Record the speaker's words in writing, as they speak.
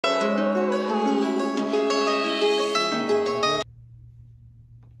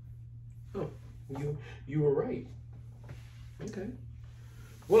You were right. Okay.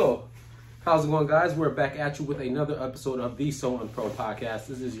 Well, how's it going, guys? We're back at you with another episode of the So Unpro podcast.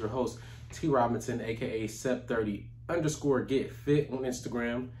 This is your host, T. Robinson, aka Sep30_Get Fit on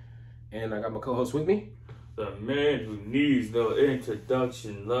Instagram. And I got my co-host with me. The man who needs no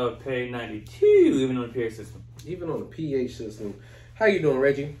introduction, Love Pay 92, even on the PH system. Even on the PH system. How you doing,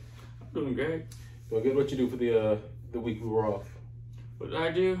 Reggie? I'm doing great. Doing good. What you do for the week we were off? What did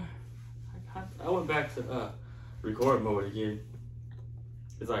I do? I went back to record mode again.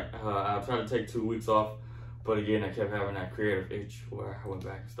 It's like I tried to take 2 weeks off, but again, I kept having that creative itch where I went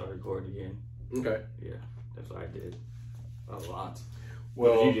back and started recording again. Okay. Yeah, that's what I did. A lot.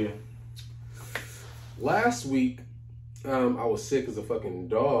 Well, What did you do? Last week, I was sick as a fucking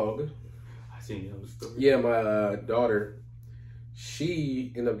dog. I seen the other story. Yeah, my daughter,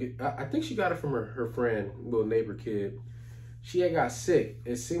 she ended up I think she got it from her friend, little neighbor kid. She had got sick.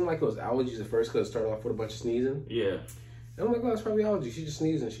 It seemed like it was allergies at first because it started off with a bunch of sneezing. Yeah. And I'm like, oh, it's probably allergies. She just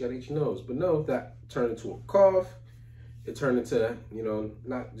sneezing. She got an itchy nose. But no, that turned into a cough. It turned into,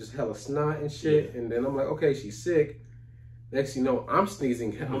 not just hella snot and shit. Yeah. And then I'm like, okay, she's sick. Next thing you know, I'm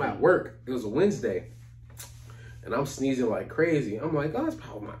sneezing. I'm at work. It was a Wednesday. And I'm sneezing like crazy. I'm like, oh, that's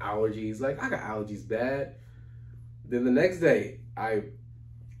probably my allergies. Like, I got allergies bad. Then the next day,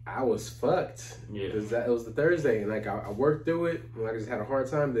 I was fucked. Yeah. Because it was the Thursday. And like, I worked through it. And I just had a hard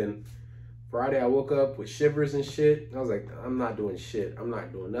time. Then Friday, I woke up with shivers and shit. I was like, I'm not doing shit. I'm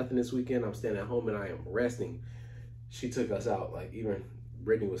not doing nothing this weekend. I'm staying at home and I am resting. She took us out. Like, even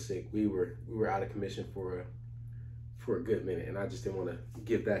Brittany was sick. We were out of commission for a good minute. And I just didn't want to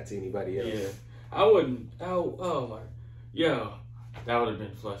give that to anybody else. Yeah. I wouldn't. Oh my. Yo, that would have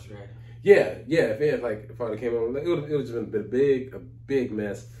been frustrating. Yeah. If I would have came on, it would have been a big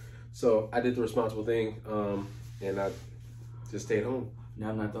mess. So I did the responsible thing, and I just stayed home. Now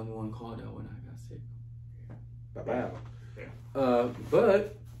I'm not the only one called out when I got sick. Bye-bye. Yeah.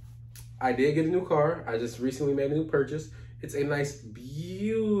 But I did get a new car. I just recently made a new purchase. It's a nice,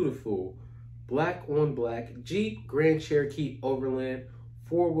 beautiful black on black Jeep Grand Cherokee Overland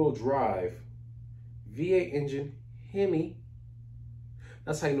 4-wheel drive V8 engine Hemi.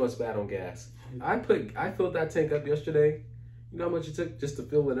 That's how you know it's bad on gas. I filled that tank up yesterday. You know how much it took just to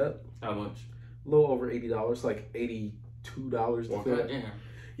fill it up? How much? A little over $80, like $82 to fill it.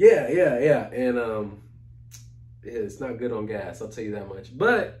 Yeah. And it's not good on gas, I'll tell you that much.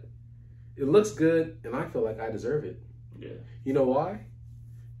 But it looks good, and I feel like I deserve it. Yeah. You know why?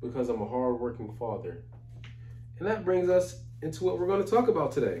 Because I'm a hard-working father. And that brings us into what we're going to talk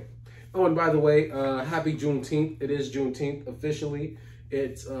about today. Oh, and by the way, happy Juneteenth. It is Juneteenth officially.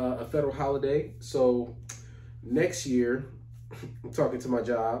 It's a federal holiday. So next year, I'm talking to my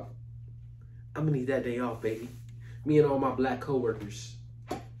job. I'm going to need that day off, baby. Me and all my black coworkers.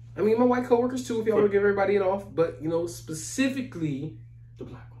 I mean, my white coworkers too, if y'all want to give everybody it off. But, specifically, the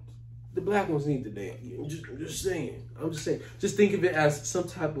black ones. The black ones need the day. I'm just saying. Just think of it as some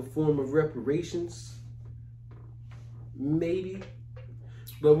type of form of reparations. Maybe.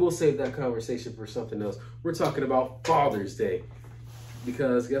 But we'll save that conversation for something else. We're talking about Father's Day.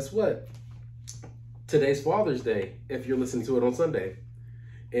 Because guess what? Today's Father's Day, if you're listening to it on Sunday.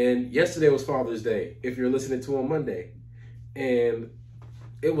 And yesterday was Father's Day, if you're listening to it on Monday. And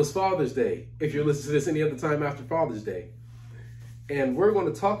it was Father's Day, if you're listening to this any other time after Father's Day. And we're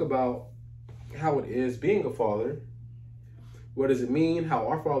going to talk about how it is being a father. What does it mean? How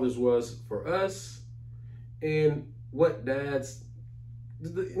our fathers was for us. And what dads...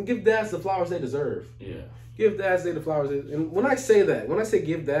 And give dads the flowers they deserve. Yeah. Give dads the flowers and when I say that, when I say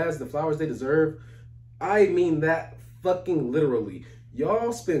give dads the flowers they deserve, I mean that fucking literally.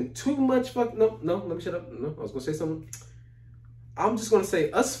 Y'all spend too much no, let me shut up. No, I was gonna say something. I'm just gonna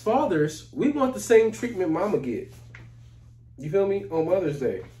say us fathers, we want the same treatment mama get. You feel me? On Mother's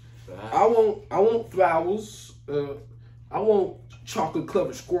Day. I want flowers. I want chocolate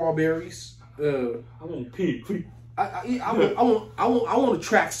covered strawberries. I want pig. I want a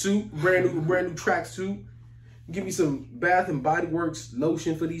tracksuit, brand new tracksuit. Give me some Bath and Body Works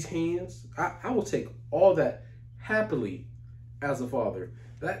lotion for these hands. I will take all that happily as a father.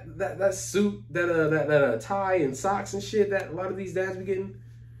 That suit, that tie and socks and shit that a lot of these dads be getting.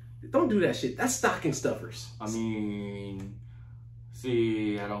 Don't do that shit. That's stocking stuffers. I mean,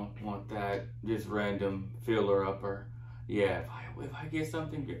 see, I don't want that just random filler upper. Yeah, if I get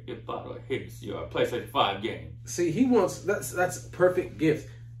something, get a bottle of hits, a PlayStation 5 game. See, he wants that's perfect gift.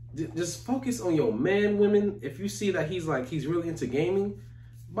 Just focus on your man, women. If you see that he's really into gaming,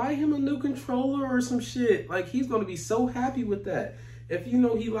 buy him a new controller or some shit. Like, he's gonna be so happy with that. If you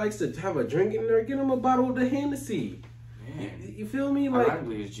know he likes to have a drink in there, get him a bottle of the Hennessy. Man, you feel me? Like,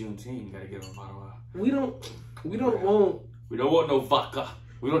 ironically, it's Juneteenth. You gotta get him a bottle of We don't want no vodka.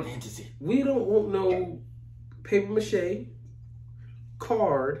 We don't fantasy. We don't want no paper mache,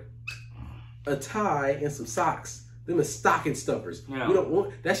 card, a tie, and some socks. Them is stocking stuffers. No. We don't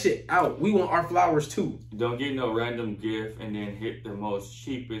want that shit out. We want our flowers too. Don't get no random gift and then hit the most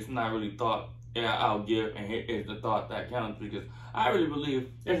cheapest, not really thought out gift and hit is the thought that counts, because I really believe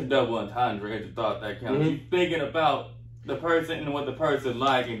it's a double entendre. It's the thought that counts. You're thinking about the person and what the person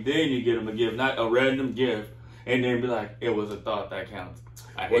like, and then you get them a gift, not a random gift, and then be like, it was a thought that counts.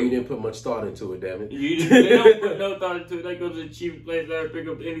 Well, you didn't put much thought into it, damn it. They don't put no thought into it. They go to the cheap place, they pick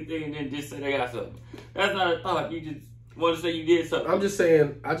up anything, and then just say they got something. That's not a thought. You just want to say you did something. I'm just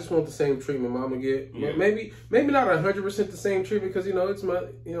saying, I just want the same treatment mama get. Yeah. Maybe not 100% the same treatment, because, it's my,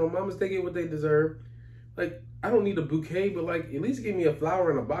 mamas, they get what they deserve. Like, I don't need a bouquet, but, like, at least give me a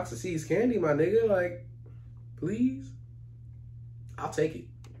flower and a box of Seeds candy, my nigga. Like, please. I'll take it.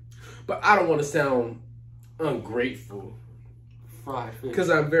 But I don't want to sound ungrateful. Fried fish.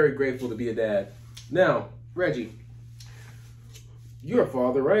 Because I'm very grateful to be a dad. Now, Reggie, you're a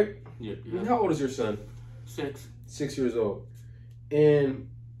father, right? Yeah. How old is your son? 6. 6 years old. And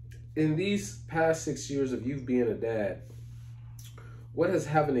in these past 6 years of you being a dad, what has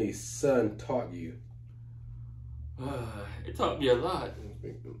having a son taught you? It taught me a lot. Can you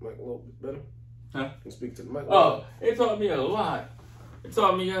speak to the mic a little bit better? Huh? Can you speak to the mic? It taught me a lot. It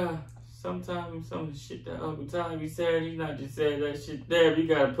taught me sometimes some of the shit that Uncle Tommy said, he's not just saying that shit there, but you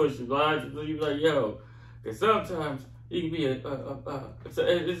gotta push the lines until you be like, yo. Cause sometimes it can be it's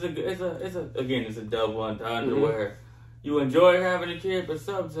a double entendre where you enjoy having a kid, but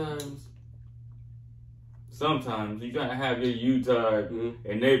sometimes you gotta have your U-type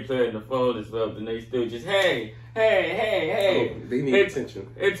and they playing the phone and stuff, and they still just hey. Oh, they need attention.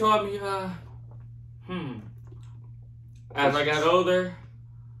 It taught me as I got older,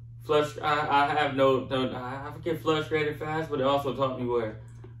 I get frustrated fast, but it also taught me where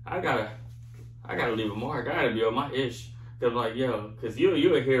I gotta leave a mark. I gotta be on my ish. Cause like, cause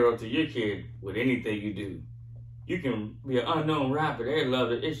you're a hero to your kid with anything you do. You can be an unknown rapper, they love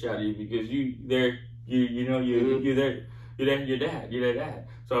the ish out of you because you're their dad.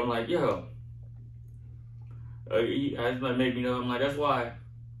 So I'm like, that made me know. I'm like, that's why.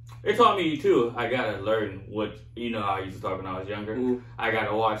 It taught me too. I gotta learn what how I used to talk when I was younger. I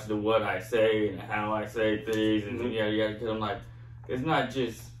gotta watch what I say and how I say things and because I'm like, it's not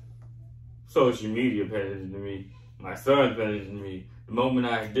just social media paying attention to me. My son's paying attention to me. The moment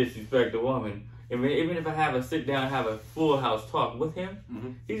I disrespect a woman, even if I have a sit down, have a full house talk with him,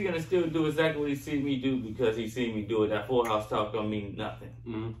 he's gonna still do exactly what he sees me do because he seen me do it. That full house talk don't mean nothing.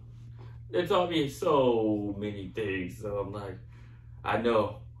 It taught me so many things. So I'm like, I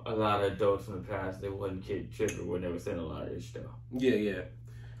know a lot of adults in the past, they wasn't kid tripping when they were saying a lot of this stuff. Yeah.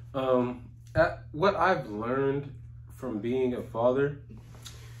 What I've learned from being a father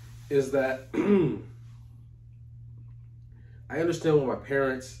is that I understand what my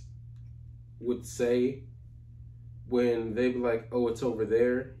parents would say when they'd be like, oh, it's over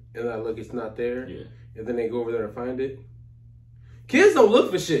there, and I look, it's not there, and then they go over there and find it. Kids don't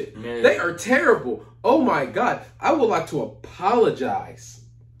look for shit. Man. They are terrible. Oh my God. I would like to apologize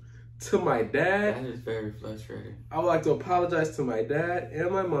to my dad. That is very frustrating. I would like to apologize to my dad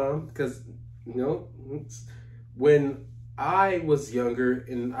and my mom because, when I was younger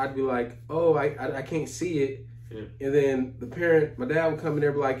and I'd be like, oh, I can't see it. Yeah. And then my dad would come in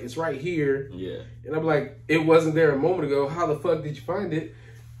there and be like, it's right here. Yeah. And I'd be like, it wasn't there a moment ago. How the fuck did you find it?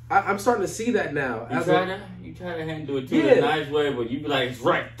 I'm starting to see that now. You try to handle it in a nice way, but you be like, it's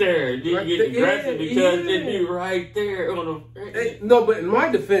right there. You get aggressive because it'd be right there on the. No, but in my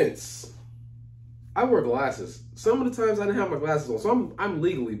defense, I wear glasses. Some of the times I didn't have my glasses on, so I'm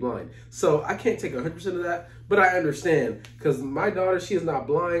legally blind. So I can't take 100% of that, but I understand because my daughter, she is not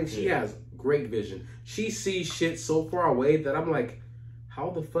blind. She has great vision. She sees shit so far away that I'm like,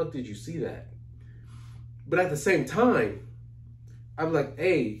 how the fuck did you see that? But at the same time, I'm like,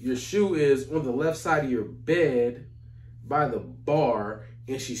 hey, your shoe is on the left side of your bed by the bar,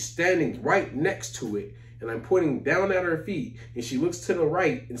 and she's standing right next to it, and I'm pointing down at her feet, and she looks to the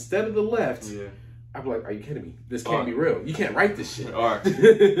right instead of the left. Yeah. I'm like, are you kidding me? This can't be real. You can't write this shit.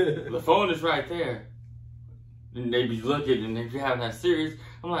 The phone is right there. And they be looking, and if you're having that serious,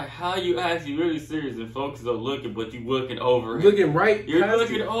 I'm like, how you actually really serious and focused on looking, but you looking over it. Looking right You're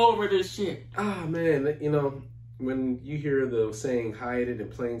looking over this shit. Ah, man, when you hear the saying, hide it in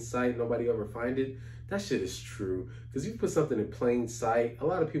plain sight, nobody ever find it, that shit is true. Because you put something in plain sight, a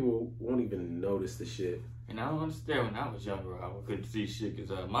lot of people won't even notice the shit. And I don't understand when I was younger, I couldn't see shit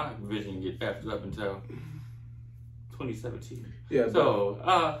because my vision get effed up until 2017. Yeah. So,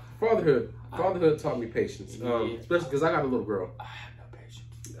 fatherhood taught me patience. Especially because I got a little girl. I have no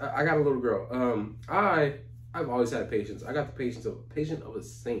patience. I got a little girl. I've always had patience. I got the patience of a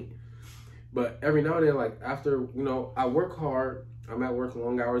saint. But every now and then, like after I work hard. I'm at work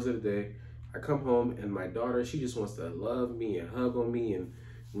long hours of the day. I come home and my daughter, she just wants to love me and hug on me and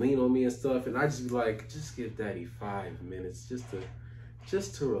lean on me and stuff. And I just be like, just give daddy 5 minutes just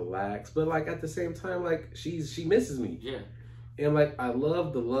to relax. But like at the same time, like she misses me. Yeah. And like I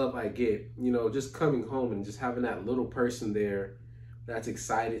love the love I get, just coming home and just having that little person there that's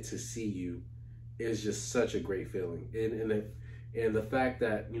excited to see you is just such a great feeling. And the fact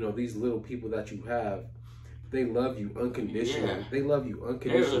that, these little people that you have, they love you unconditionally. Yeah. They love you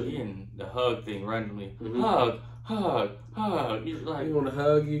unconditionally. They're in the hug thing randomly. Mm-hmm. Hug. You like, you want to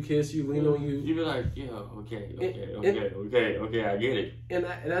hug you, kiss you, lean on you. You be like, yo, okay, I get it. And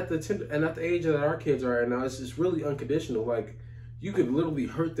at the age that our kids are at now, it's just really unconditional. Like you could literally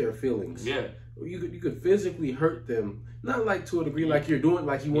hurt their feelings. Yeah. You could physically hurt them, not like to a degree like you're doing,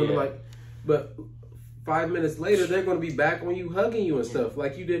 like you want to like, but 5 minutes later they're going to be back on you, hugging you and stuff,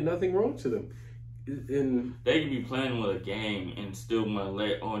 like you did nothing wrong to them. And they could be playing with a game and still want to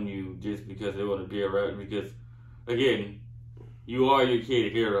let on you just because they want to be around. Because again, you are your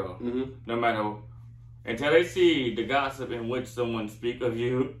kid hero. Mm-hmm. No matter until they see the gossip in which someone speak of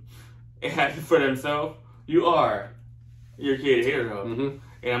you for themselves, you are your kid hero. Mm-hmm.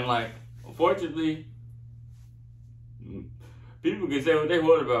 And I'm like, unfortunately, people can say what they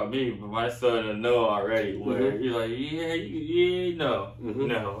want about me, but my son will know already. Where you're like,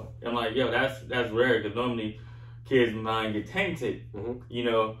 no. I'm like, yo, that's rare because normally kids' mind get tainted.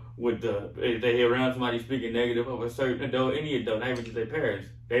 With if they hear around somebody speaking negative of a certain adult, any adult, not even just their parents,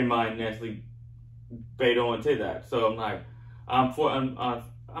 they mind naturally bait on to that. So I'm like,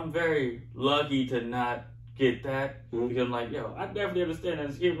 I'm very lucky to not get that because I'm like, yo, I definitely understand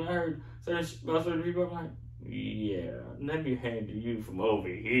that. When I heard about certain people, I'm like, yeah, let me handle you from over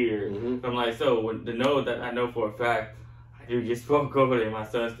here. I'm like, so to know that I know for a fact, I do get spoke over and my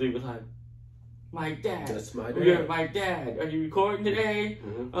son Steve was like, my dad. That's my dad. You're my dad. Are you recording today?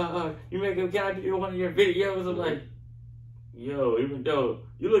 You make a guy do one of your videos. I'm like, yo, even though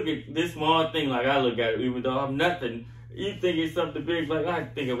you look at this small thing like I look at it, even though I'm nothing, you think it's something big like I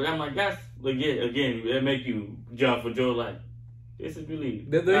think of it. I'm like, that's legit. Again, that make you jump for joy like, this is really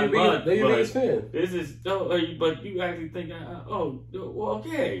they're your biggest fan. This is but you actually think, well,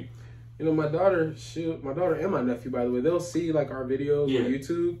 okay. My daughter and my nephew, by the way, they'll see like our videos on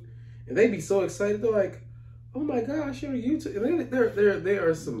YouTube, and they be so excited. They're like, "Oh my gosh, you're on YouTube!" And they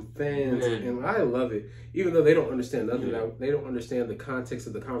are some fans, and I love it. Even though they don't understand nothing, they don't understand the context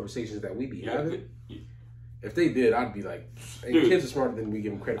of the conversations that we be having. If they did, I'd be like, hey, kids are smarter than we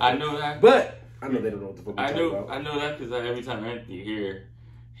give them credit for. I know that, but I know they don't know what the fuck we're talking about. I know that because every time Anthony here,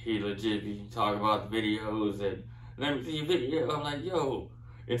 he legit be talking about the videos and let me see your video. I'm like, yo.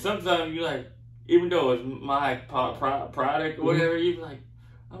 And sometimes you like, even though it's my product or whatever, you like,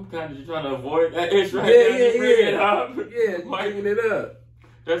 I'm kind of just trying to avoid that. It's right there. Bring it up. Yeah, bringing it up.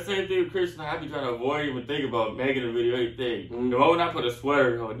 That same thing with Christian. I be trying to avoid even thinking about making a video or anything. The moment I put a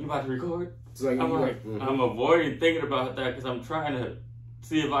sweater on, you about to record? Like, I'm avoiding thinking about that because I'm trying to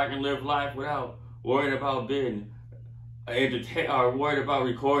see if I can live life without worrying about being entertained or worried about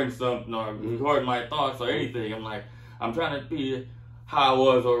recording something or recording my thoughts or anything. I'm like, I'm trying to be how I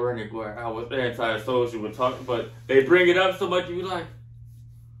was already, where I was anti-social with talking, but they bring it up so much, you be like,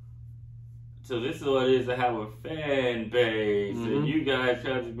 so this is what it is to have a fan base, and you guys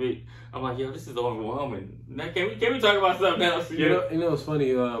try to be. I'm like, yo, this is overwhelming. Now, can we talk about something else? You know, it's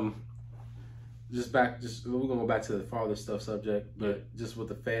funny. We're gonna go back to the father stuff subject, but just with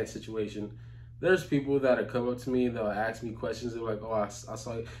the fan situation, there's people that come up to me and they'll ask me questions. They're like, "Oh, I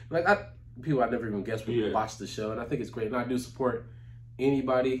saw you." Like people I never even guessed would watch the show, and I think it's great. And I do support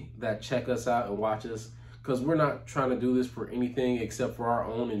anybody that check us out and watch us, because we're not trying to do this for anything except for our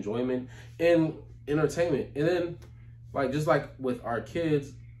own enjoyment and entertainment. And then, like just like with our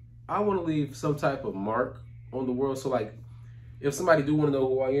kids, I want to leave some type of mark on the world. So like, if somebody do want to know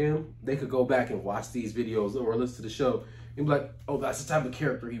who I am, they could go back and watch these videos or listen to the show and be like, "Oh, that's the type of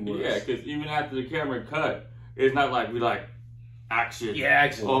character he was." Yeah, because even after the camera cut, it's not like we like action. Yeah,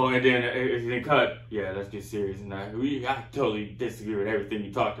 action. Oh, and then it cut. Yeah, let's get serious. And I totally disagree with everything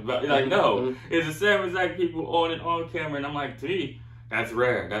you talked about. Like, no, it's the same exact people on and on camera. And I'm like, to me, that's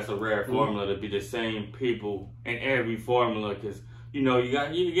rare. That's a rare formula to be the same people in every formula, because you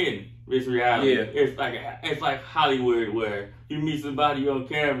again, it's reality. Yeah. It's like Hollywood, where you meet somebody on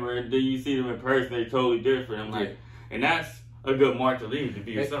camera and then you see them in person, they're totally different. I'm like, and that's a good mark to leave, to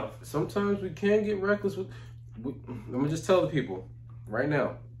be yourself. Sometimes we can get reckless with. I'm gonna just tell the people right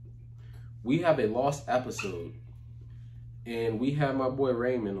now. We have a lost episode, and we have my boy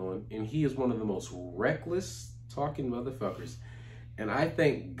Raymond on, and he is one of the most reckless talking motherfuckers. And I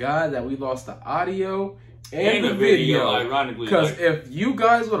thank God that we lost the audio and the video, ironically. Because if you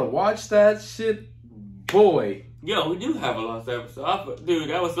guys would have watched that shit, boy. Yo, we do have a lost episode. Dude,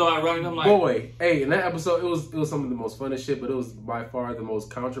 that was so ironic. I'm like, boy, hey, in that episode, it was some of the most funnest shit, but it was by far the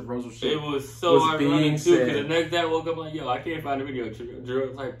most controversial shit. It was so ironic too, because the next day I woke up like, yo, I can't find the video. Drew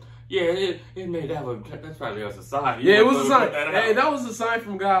was like, yeah, it made that one. That's probably us a sign. Yeah, it was a sign. Hey, that was a sign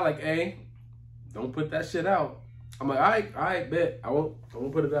from God, like, hey, don't put that shit out. I'm like, I bet I won't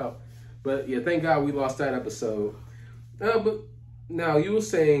put it out. But yeah, thank God we lost that episode. But now you were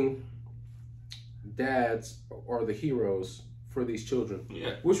saying dads are the heroes for these children,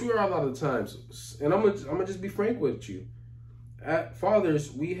 yeah, which we are a lot of the times. And I'm gonna just be frank with you. At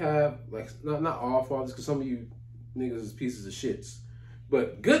fathers, we have like not all fathers, because some of you niggas is pieces of shits,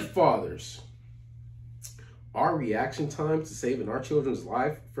 but good fathers. Our reaction time to saving our children's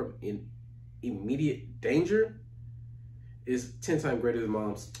life from immediate danger is 10 times greater than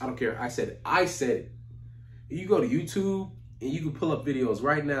mom's. I don't care. I said it. You go to YouTube and you can pull up videos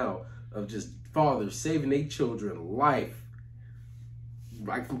right now of just fathers saving their children life,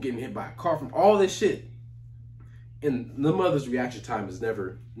 like from getting hit by a car, from all this shit. And the mother's reaction time is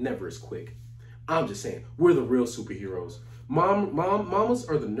never as quick. I'm just saying, we're the real superheroes. Mamas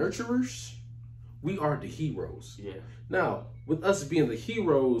are the nurturers. We are the heroes. Yeah. Now, with us being the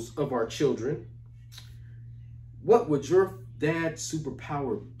heroes of our children, what would your dad's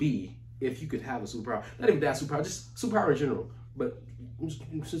superpower be if you could have a superpower? Not even dad's superpower, just superpower in general. But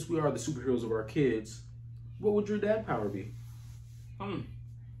since we are the superheroes of our kids, what would your dad power be?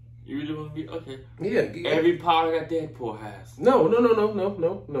 You really want to be okay? Yeah. Every power that Deadpool has.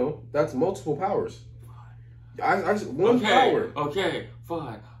 No. That's multiple powers. I just one power. Okay,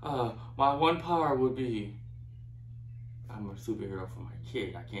 fine. My one power would be I'm a superhero for my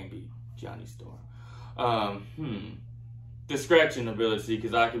kid. I can't be Johnny Storm. The scratching ability,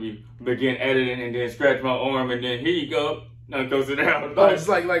 because I could begin editing and then scratch my arm and then here you go. Now it goes it out. Oh, it's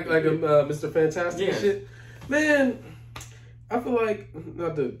like a Mr. Fantastic shit. Man, I feel like,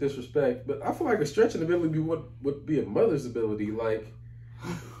 not to disrespect, but I feel like a stretching ability would be a mother's ability. Like,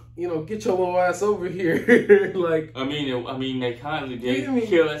 you know, get your little ass over here. Like, I mean, they kind of did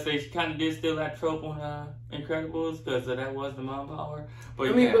kill. Let's say she kind of did steal that trope on Incredibles, because that was the mom power.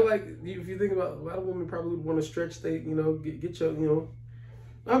 But but like, if you think about, a lot of women probably would want to stretch. They, you know, get your, you know.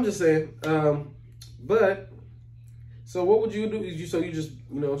 I'm just saying. But so what would you do? You just,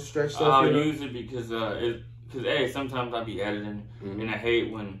 you know, stretch stuff? I'll use it because sometimes I'll be editing and I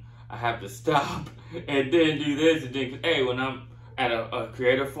hate when I have to stop and then do this and then when I'm at a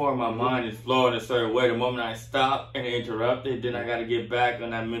creative form, my mind is flowing a certain way. The moment I stop and interrupt it, then I got to get back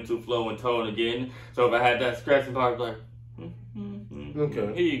on that mental flow and tone again. So if I had that scratching part, like,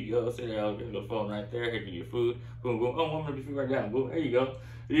 okay, here you go. Sit there, I'll get the phone right there. Here, get your food. Boom, boom. Oh, I'm gonna be right down. Boom, there you go.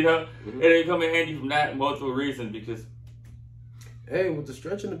 You know, and it come in handy from that multiple reasons because. Hey, with the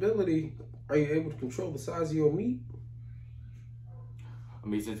stretching ability, are you able to control the size of your meat? I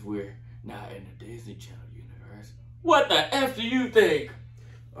mean, since we're not in the Disney Channel universe, what the F do you think?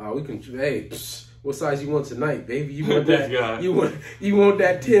 We can. Hey, what size you want tonight, baby? You want that? Guy. You want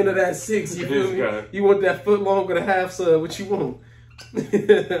that 10 or that 6? You feel me? Guy. You want that foot long or the half sub? What you want?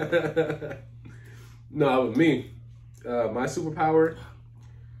 No, with me, my superpower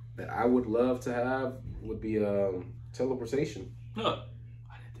that I would love to have would be teleportation. Huh.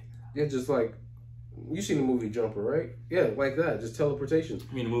 I didn't think of that. Yeah, just like, you seen the movie Jumper, right? Yeah, like that, just teleportation.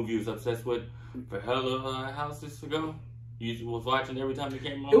 I mean, the movie you was obsessed with for hell of houses ago? You was watching every time it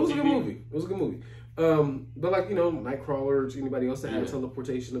came on. It was TV? A good movie. But like, you know, Nightcrawlers, anybody else that had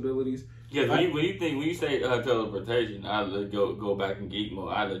teleportation abilities. Yeah, when you say teleportation, I go back and geek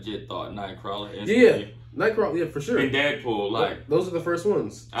mode. I legit thought Nightcrawler instantly. Yeah. Nightcrawler, yeah, for sure. And Deadpool, like those are the first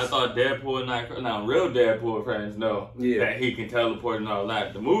ones. I thought Deadpool and Nightcrawler. Now, real Deadpool fans know that he can teleport and all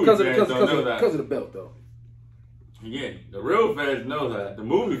that. The movie fans don't know that because of the belt, though. Yeah, the real fans know that. The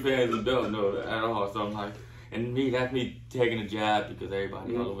movie fans don't know that at all. So I'm like, and that's me taking a jab because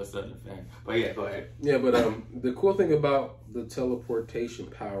everybody all of a sudden a fan. But yeah, go ahead. Yeah, but the cool thing about the teleportation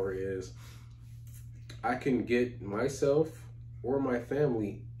power is I can get myself or my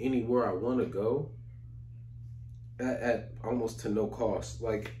family anywhere I want to go. At almost to no cost.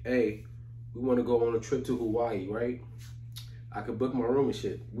 Like, hey, we want to go on a trip to Hawaii, right? I could book my room and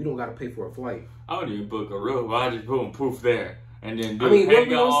shit. We don't got to pay for a flight. I don't even book a room. I just boom, poof there. And then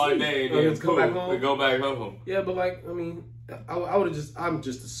hang out all day and then poof, we go back home. Yeah, but like, I mean, I would have just. I'm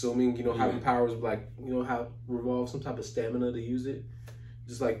just assuming, having powers like, have revolve some type of stamina to use it.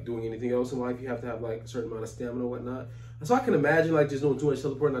 Just like doing anything else in life, you have to have like a certain amount of stamina and whatnot. So I can imagine like just doing too much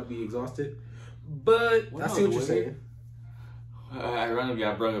teleport, not to be exhausted. But I see what you're saying. Ironically,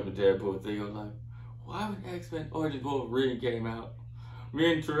 I brought up the Deadpool thing. I was like, why when X-Men Origins Wolverine came out,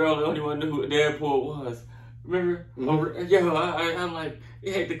 me and Terrell, the only one knew who Deadpool was. Remember? I'm like,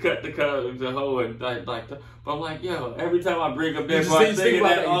 you hate to cut the whole and but I'm like, every time I bring up Deadpool, I think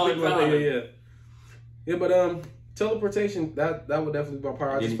about that all the time. Yeah, but teleportation, that would definitely be my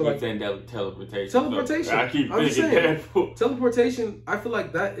power. I just feel like saying teleportation. Teleportation. I keep thinking Deadpool. Teleportation, I feel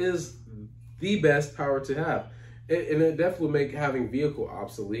like that is the best power to have. And it definitely would make having vehicle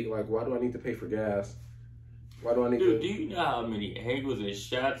obsolete. Like, why do I need to pay for gas? Why do I need to... Do you know how many angles and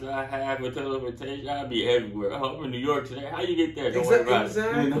shots I have with teleportation? I'd be everywhere. I'm in New York today. How you get there? Don't worry about it.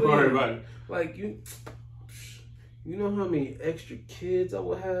 Don't worry about it. Like, you know how many extra kids I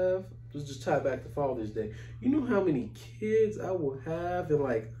will have? Let's just tie back to Father's Day. You know how many kids I will have in,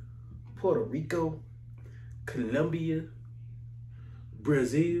 like, Puerto Rico, Colombia,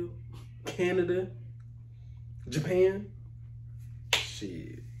 Brazil, Canada, Japan?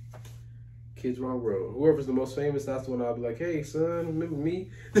 Shit. Kids Wrong World. Whoever's the most famous, that's the one I'll be like, hey, son, remember me?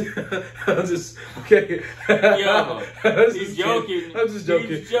 I'm just, okay. Yo, he's joking. I'm just joking.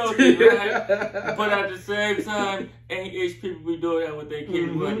 He's joking, right? But at the same time, ain't people be doing that with their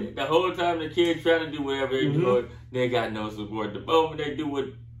kids. But the whole time the kids trying to do whatever they do, they got no support. The moment they do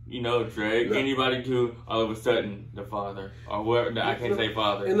what, Drake, anybody do, all of a sudden, the father, or whatever, I can't say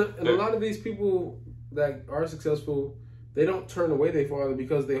father. And a lot of these people that are successful, they don't turn away their father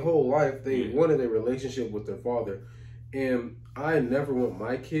because their whole life they wanted a relationship with their father. And I never want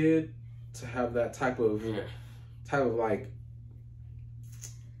my kid to have that type of like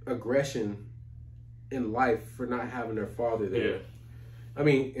aggression in life for not having their father there. Yeah. I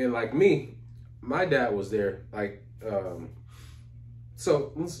mean, and like me, my dad was there. Like,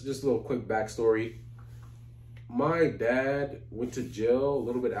 so this is just a little quick backstory. My dad went to jail a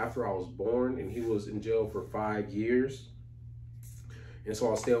little bit after I was born, and he was in jail for 5 years. And so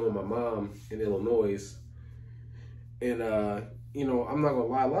I was staying with my mom in Illinois. And, I'm not going to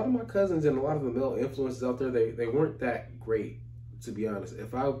lie, a lot of my cousins and a lot of the male influences out there, they weren't that great, to be honest.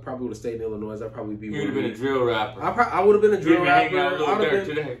 If I probably would have stayed in Illinois, I'd probably be... You would have been a drill rapper. I would have been a drill rapper.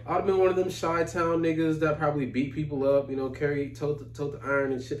 I'd have been one of them Chi-Town niggas that probably beat people up, tote the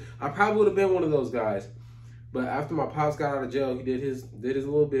iron and shit. I probably would have been one of those guys. But after my pops got out of jail, he did his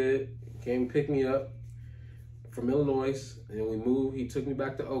little bit, came pick me up from Illinois, and we moved. He took me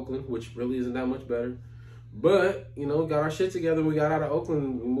back to Oakland, which really isn't that much better. But, got our shit together. We got out of Oakland,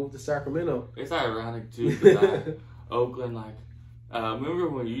 and we moved to Sacramento. It's ironic, too, because Oakland, remember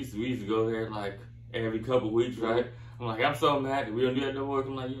when we used to go there, every couple of weeks, right? I'm like, I'm so mad that we don't do that no more.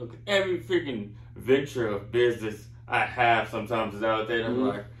 I'm like, every freaking venture of business I have sometimes is out there, and I'm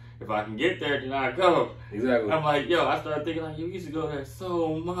like, if I can get there, then I go. Exactly. I'm like, I started thinking, you used to go there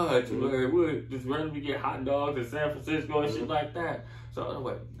so much, where we would just randomly get hot dogs in San Francisco and shit like that. So,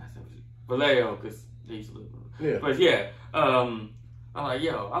 wait, not San Francisco, Vallejo, because they used to live there. Yeah. But I'm like,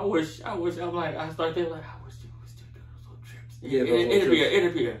 I wish, I'm like, I started thinking, I wish you would still do those little trips. Yeah,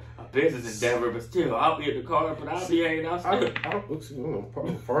 it'd be a business endeavor, but still, I'll be in the car, but I'll be hanging out still.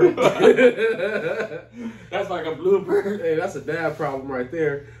 Party. That's like a blooper. Hey, that's a dad problem right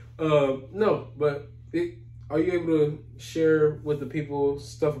there. No, but are you able to share with the people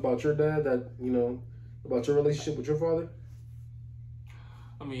stuff about your dad that, about your relationship with your father?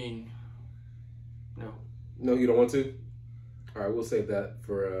 I mean, no. No, you don't want to? All right, we'll save that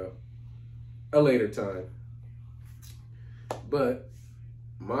for a later time. But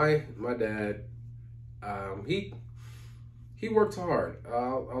my dad, he worked hard.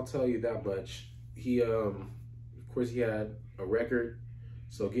 I'll tell you that much. He, of course, he had a record.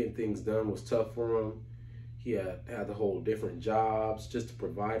 So getting things done was tough for him. He had to hold different jobs just to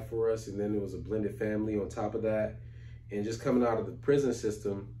provide for us. And then it was a blended family on top of that. And just coming out of the prison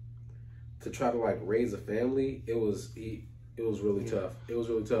system to try to raise a family, it was really tough. It was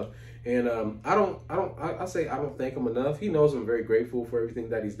really tough. And I don't thank him enough. He knows I'm very grateful for everything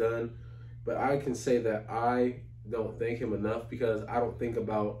that he's done. But I can say that I don't thank him enough because I don't think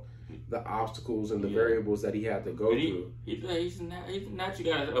about the obstacles and the variables that he had to go through. He's not you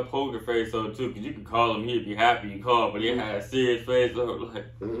gotta uphold your face on too, because you can call him, he'd be happy you call, but he had a serious face on,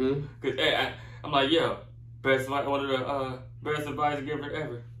 because I'm like, one of the best advice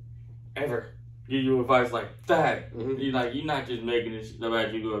giver ever. Give you advice like that. You're not just making this shit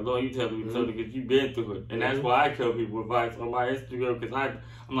about you go, you tell me something because you've been through it, and that's why I tell people advice on my Instagram, because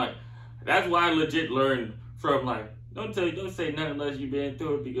I'm like, that's why I legit learned from don't say nothing unless you've been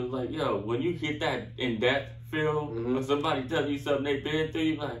through it, because like, yo, when you hit that in-depth feel, when somebody tells you something they've been through,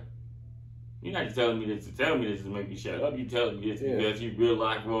 you like, you're not telling me this to tell me this to make me shut up. You telling me this because you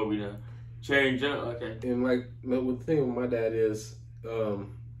realize what we done change up. Okay. And like, the thing with my dad is,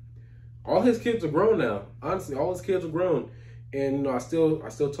 all his kids are grown now. Honestly, all his kids are grown, and you know, I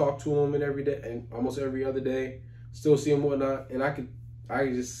still talk to him and every day, and almost every other day. Still see him and whatnot, and I could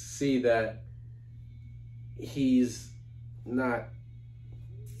just see that he's not.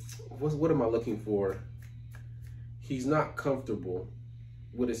 What am I looking for? He's not comfortable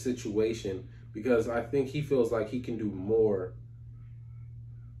with a situation, because I think he feels like he can do more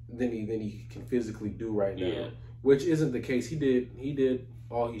than he can physically do right now, which isn't the case. He did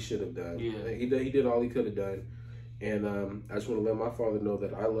all he should have done. Yeah. He did all he could have done, and I just want to let my father know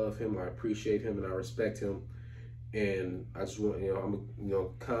that I love him, I appreciate him, and I respect him, and I just want, I'm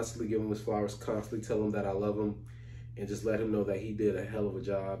constantly give him his flowers, constantly tell him that I love him, and just let him know that he did a hell of a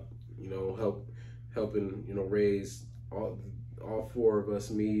job, helping raise all four of us,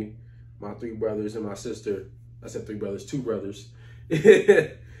 me, my three brothers, and my sister. I said three brothers, two brothers,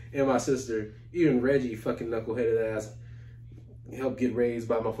 and my sister. Even Reggie, fucking knuckleheaded ass, helped get raised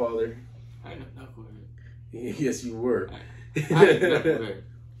by my father. I ain't no knucklehead. Yes, you were. I ain't knucklehead.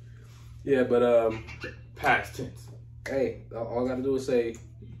 Yeah, but past tense. Hey, all I got to do is say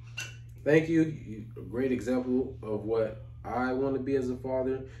thank you. You're a great example of what I want to be as a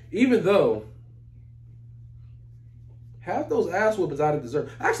father, even though half those ass whoopings I didn't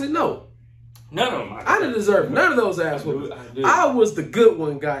deserve. Actually, no. None of them. I didn't deserve none of those ass whoopings. I was the good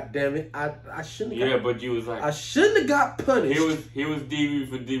one, god damn it. I shouldn't have got, but you was like, I shouldn't have got punished. He was DB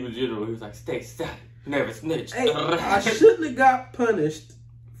for DB General. He was like, stay silent, never snitch. Hey, I shouldn't have got punished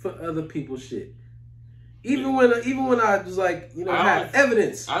for other people's shit. Even when I was like, had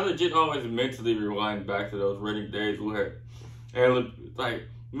evidence. I legit always mentally rewind back to those Reddit days where, like,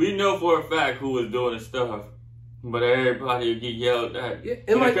 we know for a fact who was doing the stuff, but everybody would get yelled at. Yeah,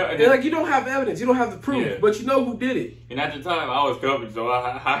 and you don't have evidence, you don't have the proof, but you know who did it. And at the time, I was covered, so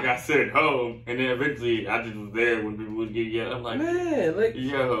I got sent home, and then eventually I just was there when people would get yelled. I'm like, man, like,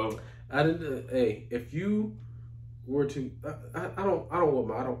 yo, I didn't. Hey, if you were to, I don't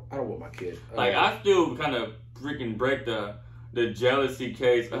want my kid. Like, I still kind of freaking break the jealousy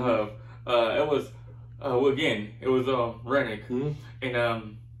case of it was Rennick,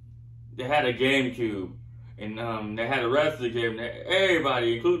 and they had a GameCube, and they had the rest of the game that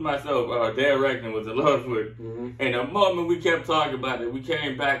everybody, including myself, Dan Reckner was in love with. And the moment we kept talking about it, we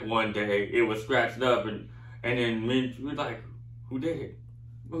came back one day, it was scratched up, and then we were like, who did it?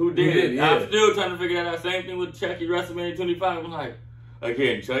 Who did it? Yeah. I'm still trying to figure that out. Same thing with Chucky WrestleMania 25. I'm like,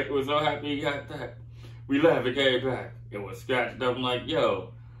 again, Chucky was so happy he got that. We left, it came back. It was scratched up. I'm like,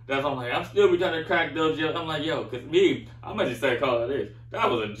 yo. I'm still be trying to crack those jealous. I'm like, yo, because me, I'm going to just say, call it this. That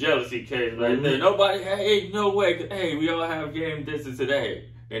was a jealousy case right there. Nobody, hey, no way. Cause, hey, we all have game distance today.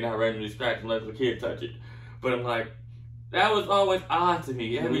 They're not randomly scratched unless the kid touch it. But I'm like, that was always odd to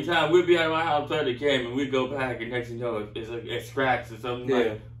me. Every time we'd be at my house playing the game and we'd go back and next thing you know, it's scratched or something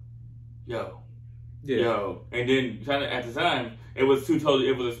like, yo. And then at the time, it was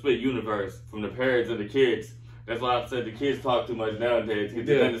a split universe from the parents and the kids. That's why I said the kids talk too much nowadays. It's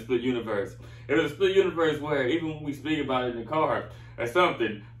in the split universe. It was a split universe where even when we speak about it in the car or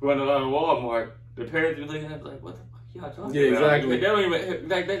something, going along Walmart, the parents be looking at it like, what the fuck y'all talking about? Yeah, exactly. Like, they don't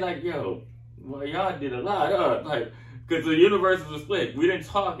even, they like, yo, well, y'all did a lot, like, because the universe was split. We didn't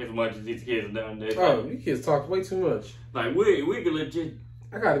talk as much as these kids nowadays. Oh, you kids talk way too much. Like, we could legit.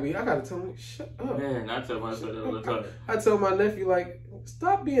 I gotta tell him, shut up. Man, I tell my son all the time. I tell my nephew, like,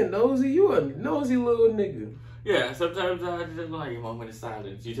 stop being nosy. You a nosy little nigga. Yeah, sometimes I just like a moment of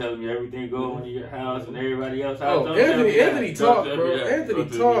silence. You telling me everything going on in your house and everybody else. Anthony talk, bro.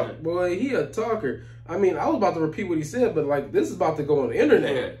 Anthony talk, boy. He a talker. I mean, I was about to repeat what he said, but like this is about to go on the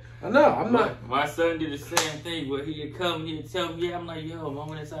internet. Yeah. I know. I'm not. My son did the same thing where he'd come, he'd tell me, I'm like, yo,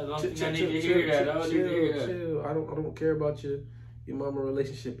 moment of silence. I don't think I need to hear that. I don't need to hear that. Chill. I don't care about your mama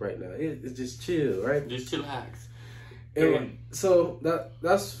relationship right now. It's just chill, right? Just chillax. And so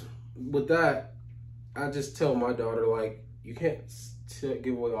that's with that. I just tell my daughter, like, you can't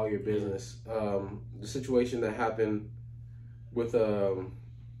give away all your business. The situation that happened with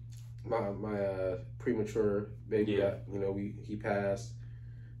my premature baby, that he passed,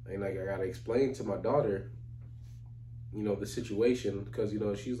 and like I gotta explain to my daughter, the situation, because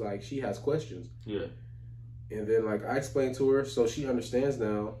she's like, she has questions. Yeah. And then like I explained to her, so she understands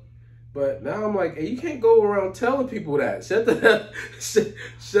now. But now I'm like, hey, you can't go around telling people that. Shut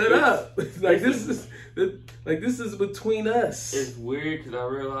up. Like this is between us. It's weird because I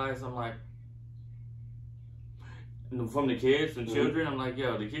realize I'm like, from the kids and children. I'm like,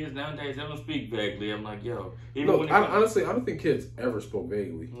 yo, the kids nowadays, they don't speak vaguely. I'm like, yo. Honestly, I don't think kids ever spoke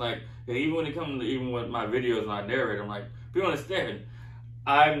vaguely. Like, even when it comes to, even with my videos and I narrate, I'm like, people understand.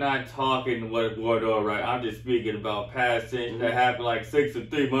 I'm not talking what going on right. I'm just speaking about past things that happened like 6 or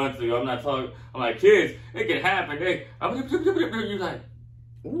 3 months ago. I'm not talking. I'm like, kids, it can happen. You're like,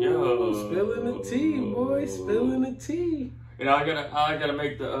 yo, spilling the tea, boy, spilling the tea. And I gotta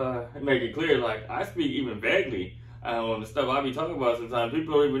make it clear. Like, I speak even vaguely on the stuff I be talking about. Sometimes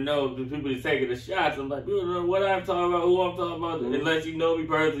people don't even know. The people that's taking the shots. I'm like, people don't know what I'm talking about, who I'm talking about. Unless you know me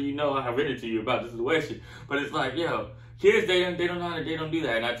personally, you know I have written to you about the situation. But it's like, yo, kids, they don't know how to, they don't do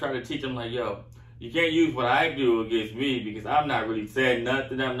that. And I try to teach them, like, yo, you can't use what I do against me because I'm not really saying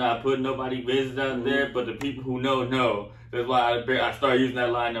nothing. I'm not putting nobody business out there. But the people who know. That's why I started using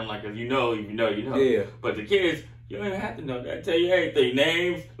that line. I'm like, if you know, you know. Yeah. But the kids, you don't even have to know that. I tell you everything.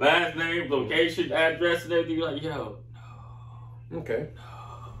 Names, last name, location, address, and everything. You're like, yo, no. Okay.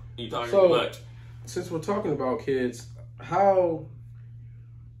 No. You talking so, too much. Since we're talking about kids, how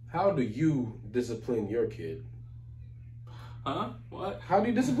do you discipline your kid? Huh? What? How do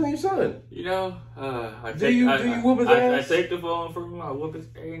you discipline your son? You know, do you whoop his ass? I take the phone from him. I whoop his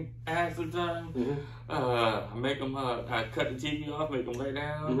ass sometimes. I make him. I cut the TV off. Make him lay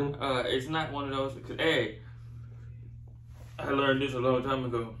down. It's not one of those. Cause hey, I learned this a long time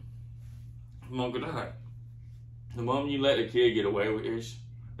ago. From Uncle Doc. The moment you let a kid get away with ish,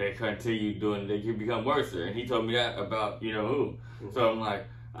 they continue doing. They can become worse. And he told me that about who. So I'm like,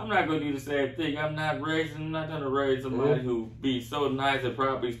 I'm not gonna do the same thing. I'm not gonna raise somebody who be so nice and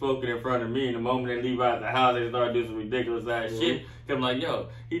properly spoken in front of me. And the moment they leave out the house, they start doing some ridiculous ass shit. Cause I'm like, yo,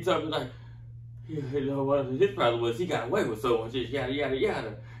 he told me like, you know what? His problem was he got away with so much shit, yada yada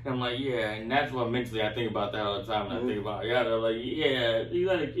yada. And I'm like, yeah, and that's what mentally I think about that all the time. And I think about yada, like, yeah, you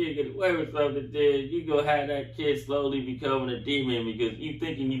let a kid get away with something, then you go have that kid slowly becoming a demon because you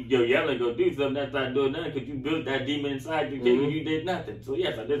thinking you go yelling, go do something, that's not doing nothing because you built that demon inside your kid and you did nothing. So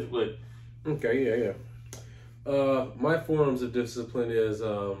yes, I discipline. Okay, yeah. My forms of discipline is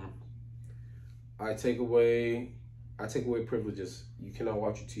I take away privileges. You cannot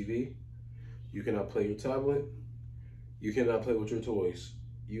watch your TV. You cannot play your tablet. You cannot play with your toys.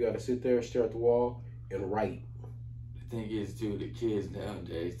 You got to sit there, stare at the wall, and write. The thing is, too, the kids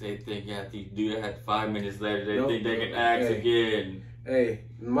nowadays, they think after you do that, 5 minutes later, they think they can ask again. Hey,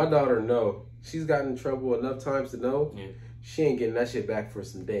 my daughter, no. She's gotten in trouble enough times to know she ain't getting that shit back for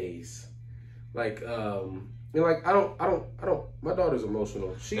some days. Like, I don't. My daughter's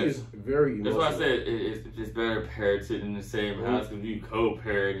emotional. She is very emotional. That's why I said it's better parenting in the same house because you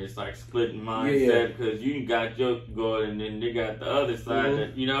co-parent. It's like splitting mindset because you got your going and then they got the other side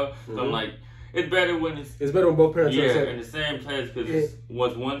that So I'm like, it's better when it's better when both parents are in the same place because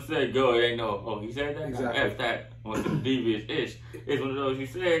once one said go, it ain't no. Oh, he said that. Exactly. F that. Once it's devious ish, it's one of those you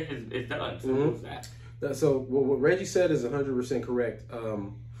said. It's done. So what's that? So what Reggie said is 100% correct.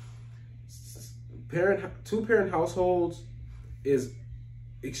 Two-parent households is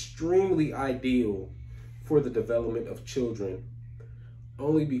extremely ideal for the development of children.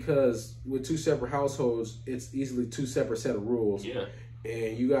 Only because with two separate households, it's easily two separate set of rules. Yeah.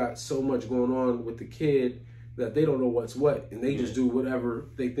 And you got so much going on with the kid that they don't know what's what, and they just do whatever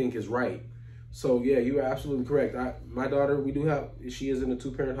they think is right. So yeah, you are absolutely correct. My daughter, she is in a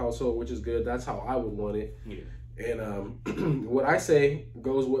two-parent household, which is good. That's how I would want it. Yeah. And what I say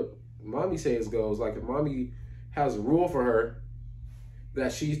goes what mommy says goes. Like if mommy has a rule for her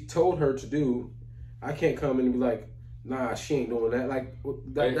that she told her to do, I can't come in and be like, nah, she ain't doing that. Like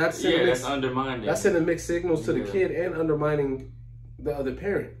that's undermining. That's sending mixed signals to the kid and undermining the other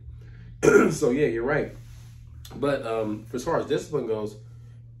parent. So yeah, you're right. But as far as discipline goes,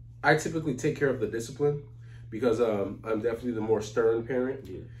 I typically take care of the discipline because I'm definitely the more stern parent.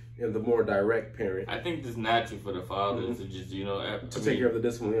 Yeah. And the more direct parent. I think it's natural for the fathers to just, take care of the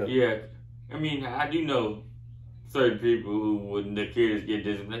discipline. Yeah. I mean, I do know certain people who, when the kids get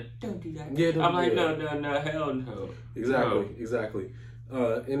disciplined, don't do that. Yeah, I'm like, no, hell no. Exactly.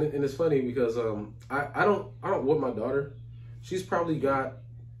 And it's funny because I don't whoop my daughter. She's probably got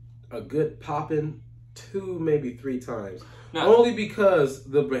a good popping 2, maybe 3 times. No. Only because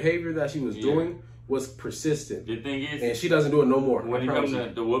the behavior that she was doing was persistent. The thing is, and she doesn't do it no more. When it comes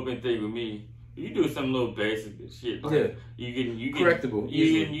to the whooping thing with me, you do some little basic shit. Like you get correctable.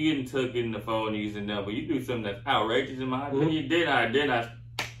 You getting took in the phone using them, but you do something that's outrageous in my opinion. Then I get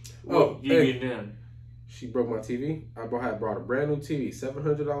them. She broke my TV. I brought a brand new TV,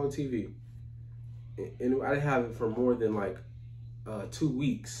 $700 TV, and I didn't have it for more than like 2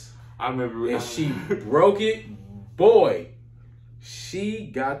 weeks. I remember, and she broke it. Boy, She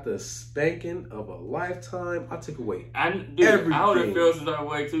got the spanking of a lifetime. I took away Dude, everything. I would have felt some type of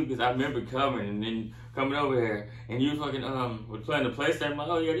way too, because I remember coming and then coming over here and you fucking was playing the PlayStation. I'm like,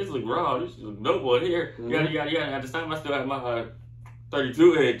 oh yeah, this look raw. This look dope on here. Yada yada yada. At the time, I still had my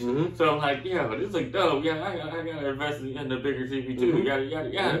 32 inch. So I'm like, yeah, this look dope. Yeah, I gotta invest in the bigger TV too. Yada yada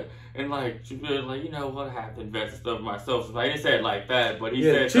yada. And like, she was like, you know what, I have to invest in stuff for myself. So I didn't say it like that, but he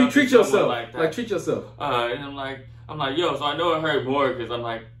said treat yourself like that. Like treat yourself. And I'm like, yo, so I know it hurt more because I'm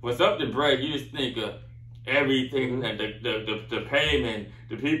like, when something breaks, you just think of everything, and the payment,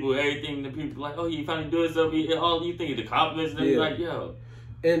 the people, everything, the people like, oh, you finally doing something, all you think is the compliments, and like, yo.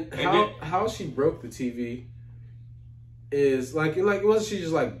 And how she broke the TV is like it wasn't she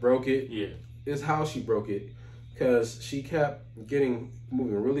just like broke it. Yeah. It's how she broke it, because she kept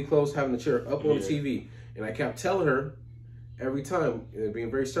moving really close, having the chair up on the TV, and I kept telling her every time,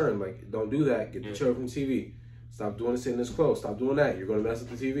 being very stern, like, don't do that, get the chair from the TV. Stop doing it sitting this close. Stop doing that. You're going to mess up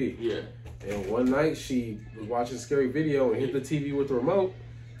the TV. Yeah. And one night she was watching a scary video and hit the TV with the remote.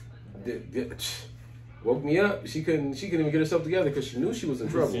 Woke me up. She couldn't even get herself together because she knew she was in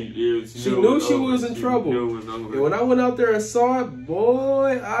trouble. She knew she was in trouble. And when I went out there and saw it,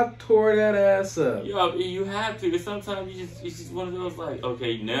 boy, I tore that ass up. Yo, you have to. Sometimes it's just one of those like,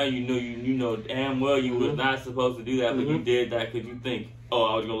 okay, now you know damn well you was not supposed to do that, but you did that because you think, oh,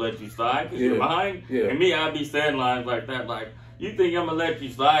 I was gonna let you slide because you're mine. Yeah. And me, I'd be saying lines like that, like, you think I'm gonna let you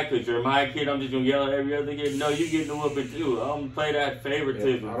slide because you're my kid? I'm just gonna yell at every other kid. No, you get the whooping too. I don't play that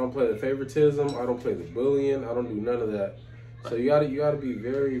favoritism. Yeah, I don't play the favoritism. I don't play the bullying. I don't do none of that. So you gotta be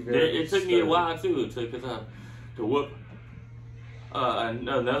very, very. It took me a while too to whoop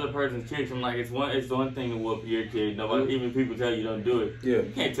another person's kid. I'm like, it's one thing to whoop your kid. Nobody, even people tell you don't do it. Yeah.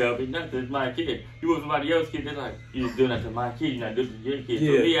 You can't tell me nothing. It's my kid. You whoop somebody else's kid, they're like, you're just doing that to my kid. You're not doing it to your kid.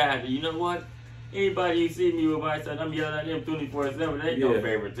 Yeah. So me, I have to. You know what? Anybody you see me with my son, I'm yelling at them 24/7. Ain't no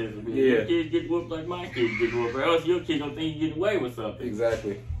favoritism. Your kids get whooped like my kids get whooped, or else your kid don't think you get away with something.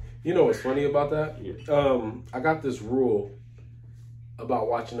 Exactly. You know what's funny about that? Yeah. I got this rule about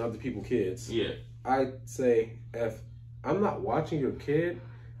watching other people's kids. Yeah. I say, if I'm not watching your kid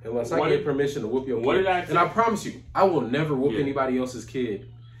unless I get permission to whoop your kid. And I promise you, I will never whoop anybody else's kid.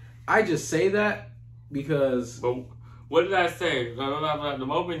 I just say that because... But what did I say? The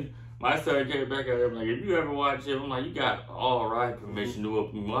moment my son came back at him, like, if you ever watch him, I'm like, you got all right permission to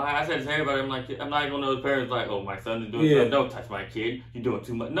whoop me. Well, I said to everybody, I'm like, I'm not going to those parents like, oh, my son is doing something. Don't touch my kid. You're doing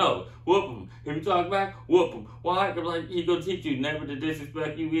too much. No, whoop him. If you talk back, whoop him. Why? I'm like, he's going to teach you never to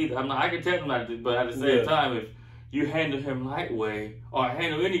disrespect you either. I'm like, I can tell him not to, but at the same time, if you handle him lightweight or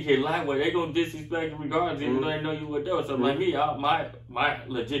handle any kid lightweight, they're going to disrespect you regardless, even though they know you would do it. So like me, my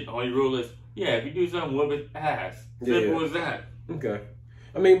legit only rule is, if you do something, whoop his ass. Simple as that. Okay.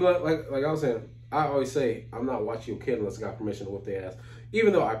 I mean, but like I was saying, I always say I'm not watching your kid unless I got permission to whoop their ass.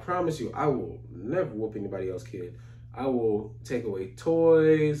 Even though I promise you, I will never whoop anybody else's kid. I will take away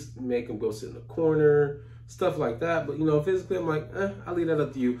toys, make them go sit in the corner, stuff like that. But physically, I'm like, I'll leave that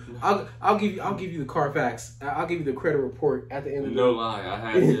up to you. I'll give you the Carfax. I'll give you the credit report at the end of the day. No lie,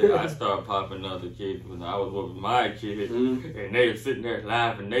 I started popping other kids when I was with my kids, and they were sitting there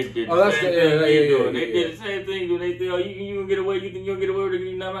laughing. They did the same thing they doing. They did the same thing when they think, oh, you gonna get away? You think you'll get away with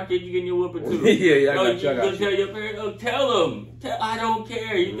it? Not my kid. You getting your whooping too? I got you. You gonna tell your parents? Oh, tell them. I don't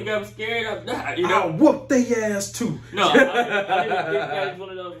care. You think I'm scared? I'm not. I'll whoop their ass too. No, I one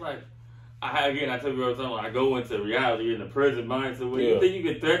of those like. I tell you all the time, I go into reality in the prison mindset. When you think you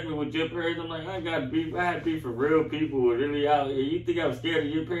can threaten me with your parents, I'm like, I had beef for real people who are really out here. You think I'm scared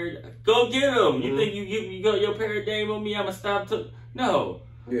of your parents? Go get them. You think you got your parent name on me? I'ma stop no.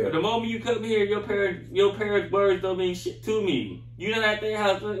 Yeah. But the moment you come here, your parents' words don't mean shit to me. You not at their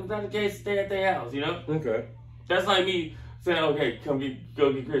house. If not the case, stay at their house. Okay. That's like me saying, okay, go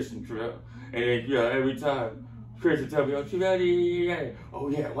get Christian, and then every time. Chris will tell me, oh, you ready? Oh,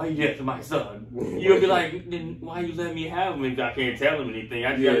 yeah, why you did that to my son? You'll be like, then why you let me have him if I can't tell him anything?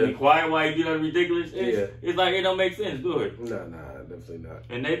 I just gotta be quiet while you do that ridiculous shit. It's like, it don't make sense, do it? No, definitely not.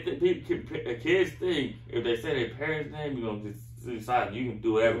 And kids think, if they say their parents' name, you're gonna just decide you can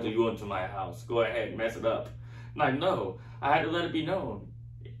do whatever till you go into my house. Go ahead and mess it up. I'm like, no, I had to let it be known.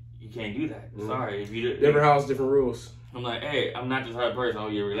 You can't do that. Sorry. Different house, different rules. I'm like, hey, I'm not this type of person. Oh,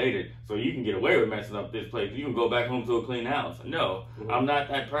 you're related, so you can get away with messing up this place. You can go back home to a clean house. No, I'm not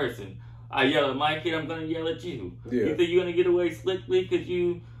that person. I yell at my kid, I'm gonna yell at you. Yeah. You think you're gonna get away slickly because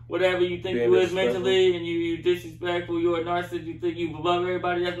you, whatever you think you is mentally, and you disrespectful, you're a narcissist, you think you above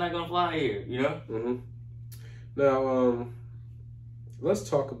everybody, that's not gonna fly here, Now, let's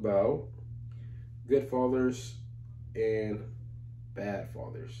talk about good fathers and bad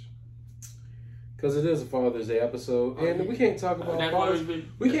fathers. because it is a Father's Day episode, and we can't talk about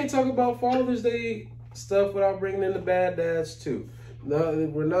we can't talk about Father's Day stuff without bringing in the bad dads too. No,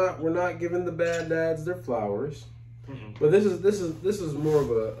 we're not giving the bad dads their flowers, but this is more of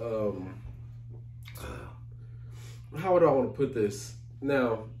a how would I want to put this?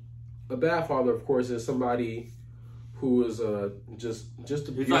 Now, a bad father, of course, is somebody who is just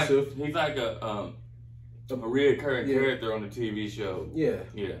abusive. He's like a reoccurring character on the TV show. Yeah,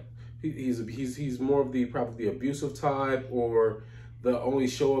 yeah. He's more of the probably abusive type, or the only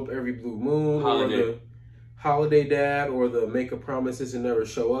show up every blue moon, or the holiday dad, or the make a promises and never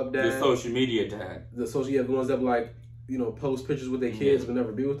show up dad. The social media dad. The ones that like, post pictures with their kids but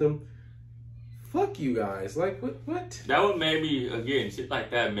never be with them. Fuck you guys. Like, what? That would made me, again, shit like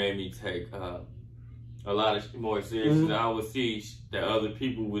that made me take a lot of more serious than I would see that other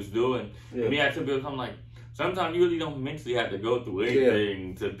people was doing. Yeah. Me, I took it, I'm like, sometimes you really don't mentally have to go through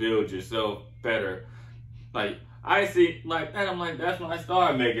anything to build yourself better. Like, I see, like that, I'm like, that's when I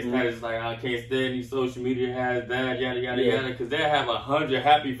started making status, like, I can't stand these social media has that, yada, yada, yada, because they have 100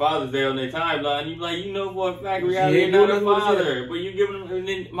 happy Father's Day on their timeline. You like, for a fact, reality, you're not a father, but you giving them, and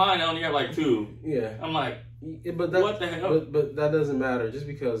then mine, I only have like 2. Yeah. I'm like, what the hell? But that doesn't matter. Just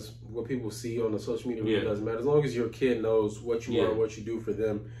because what people see on the social media really doesn't matter. As long as your kid knows what you are and what you do for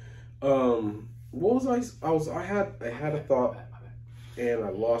them. What was I had a thought and I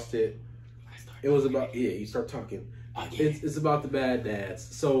lost it. It was about you start talking. It's about the bad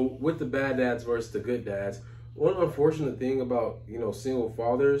dads. So with the bad dads versus the good dads, one unfortunate thing about single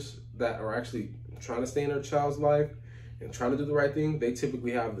fathers that are actually trying to stay in their child's life and trying to do the right thing, they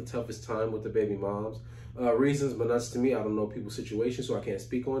typically have the toughest time with the baby moms. Reasons, but not to me. I don't know people's situations, so I can't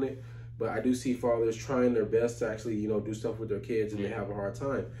speak on it. But I do see fathers trying their best to actually do stuff with their kids, and they have a hard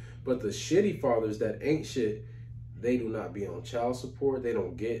time. But the shitty fathers that ain't shit, they do not be on child support. They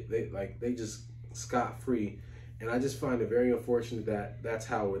don't they just scot-free. And I just find it very unfortunate that that's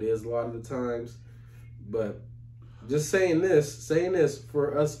how it is a lot of the times. But just saying this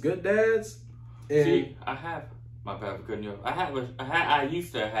for us good dads. And see, I have my bad for cutting you off. I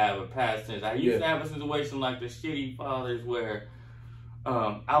used to have a past tense. I used to have a situation like the shitty fathers where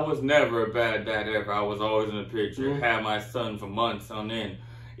I was never a bad dad ever. I was always in the picture. Had my son for months on end.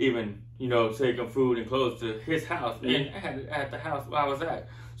 Even taking food and clothes to his house and at the house where I was at.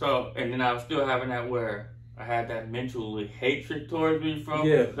 So, and then I was still having that where I had that mentally hatred towards me from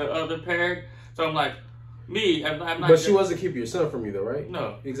the other parent. So I'm like, I'm not. But she wasn't keeping your son from you though, right?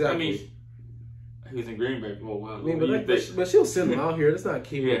 No, exactly. I mean, he was in Green Bay for a while. I mean, but she'll send him out here. That's not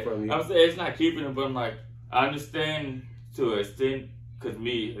keeping him from you. I'm saying it's not keeping him, but I'm like, I understand to an extent because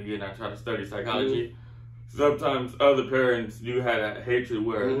again, I try to study psychology. Sometimes other parents do have that hatred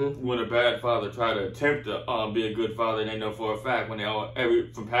where when a bad father try to attempt to be a good father, and they know for a fact when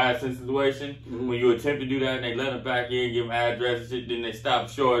from past situation, when you attempt to do that and they let them back in, give them address and shit, then they stop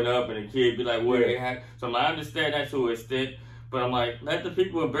showing up and the kid be like, where they at? So I'm like, I understand that to an extent, but I'm like, let the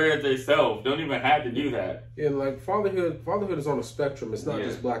people embarrass themselves. Don't even have to do that. And like fatherhood is on a spectrum. It's not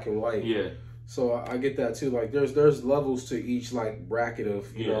just black and white. Yeah. So I get that too. Like there's levels to each like bracket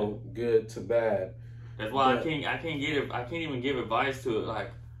of good to bad. That's why I can't even give advice to like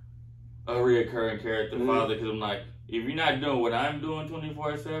a reoccurring character father, because I'm like, if you're not doing what I'm doing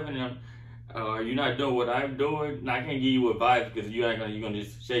 24/7, and you're not doing what I'm doing, and I can't give you advice because you're gonna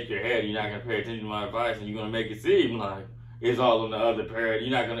just shake your head. You're not gonna pay attention to my advice, and you're gonna make it seem like it's all on the other parent.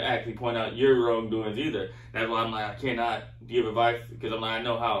 You're not gonna actually point out your wrongdoings either. That's why I'm like, I cannot give advice because I'm like, I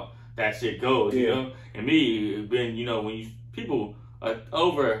know how that shit goes, And me, when people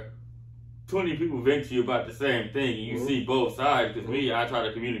over 20 people vent to you about the same thing, and you see both sides. Because I try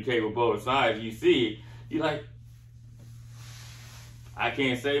to communicate with both sides. You like, I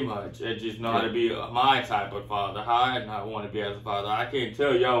can't say much. I just know how to be my type of father, how I not want to be as a father. I can't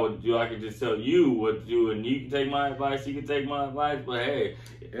tell y'all what to do. I can just tell you what to do, and you can take my advice. You can take my advice, but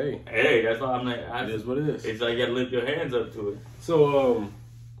hey, that's all I'm like. It is what it is. It's like you gotta lift your hands up to it. So,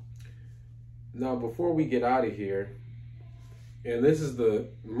 now before we get out of here. And this is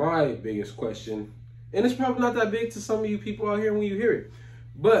my biggest question. And it's probably not that big to some of you people out here when you hear it.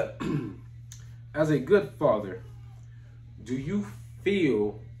 But as a good father, do you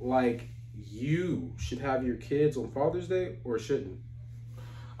feel like you should have your kids on Father's Day or shouldn't?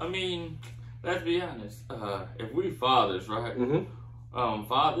 I mean, let's be honest. If we fathers, right?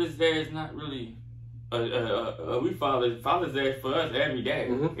 Father's Day is not really we Father's Day is for us every day.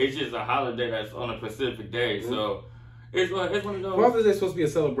 It's just a holiday that's on a specific day. So it's one of those. Father's Day is supposed to be a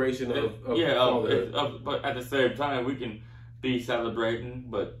celebration of fatherhood. But at the same time, we can be celebrating.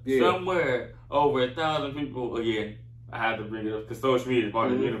 But somewhere over 1,000 people, again, I have to bring it up because social media is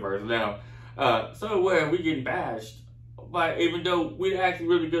part of the universe now. somewhere we getting bashed. But even though we're actually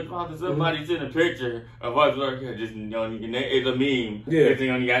really good fathers, somebody sent a picture of us like, just, you know, it's a meme. Yeah. Everything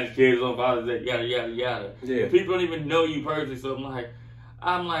on you got your kids on Father's Day, yada, yada, yada. Yeah. People don't even know you personally, so I'm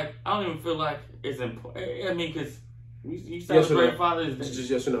like, I don't even feel like it's important. I mean, because you celebrate Father's Day. Just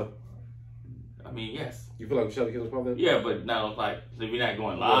yes or no? I mean, yes. You feel like we should have kids on Father's Day? Yeah, but now, like, so we're not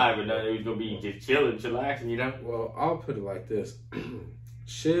going live or nothing. We're going to be just chilling, chillaxing, you know? Well, I'll put it like this.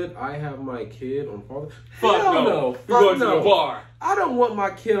 Should I have my kid on Father's Day? Fuck no. We're going to the bar. I don't want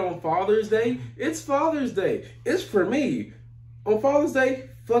my kid on Father's Day. It's Father's Day. It's for me. On Father's Day,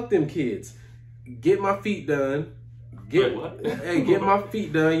 fuck them kids. Get my feet done. Get my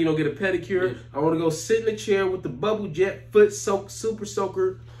feet done. You know, get a pedicure. I want to go sit in the chair with the bubble jet foot soak super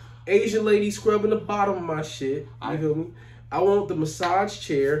soaker Asian lady scrubbing the bottom of my shit. You feel me? I want the massage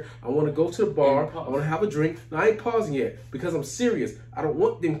chair. I want to go to the bar. I want to have a drink. Now, I ain't pausing yet because I'm serious. I don't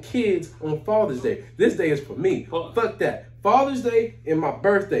want them kids on Father's Day. This day is for me. Fuck that. Father's Day and my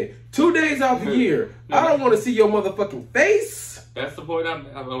birthday. 2 days out the year. I don't want to see your motherfucking face. That's the point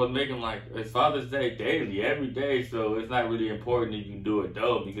I was making. Like, it's Father's Day daily, every day, so it's not really important if you do it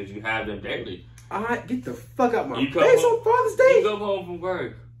though because you have them daily. Get the fuck out my face on Father's Day. You come home from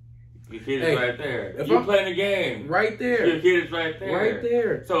work. Your kid is right there. You're playing the game. Right there. Your kid is right there. Right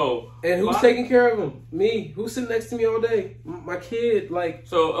there. So, and who's taking care of him? Me. Who's sitting next to me all day? My kid. Like.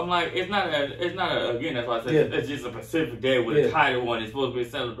 So I'm like, it's not again. That's why I said it's just a Pacific Day with a title one. It's supposed to be a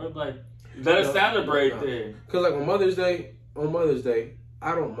celebration. Like, let us celebrate then. Cause like on Mother's Day,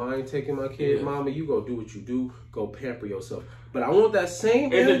 I don't mind taking my kid. Mama, you go do what you do. Go pamper yourself. But I want that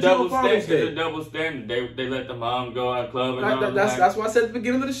same energy on Father's Day. It's a double standard. They let the mom go out club and all that's why I said at the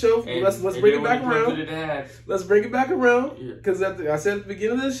beginning of the show. Let's bring it back around. Let's bring it back around. Because I said at the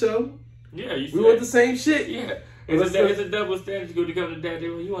beginning of the show. Yeah, we want the same shit. Yeah. It's a double standard to come to dad.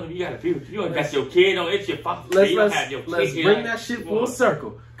 You got a beauty. You ain't got your kid on. It's your Father's Day. You don't have your kid. Let's bring that shit full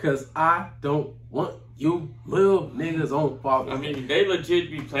circle. Because I don't want you little niggas on Father's Day. I mean, they legit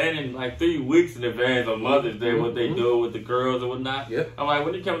be planning like 3 weeks in advance on Mother's Day what they do with the girls and whatnot. Yep. I'm like,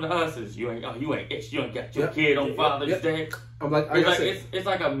 when it comes to us, it's you ain't got your kid on Father's Day. I'm like, it's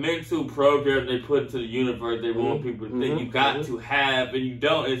like a mental program they put into the universe. They want people to think you got to have and you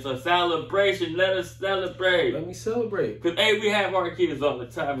don't. It's a celebration. Let us celebrate. Let me celebrate. Because we have our kids all the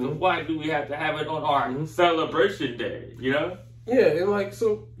time. So why do we have to have it on our celebration day? You know? Yeah, and like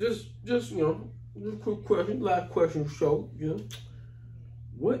so, just you know. Quick question, live question show, you know.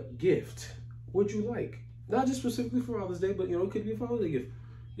 What gift would you like? Not just specifically for Father's Day, but, you know, it could be a Father's Day gift.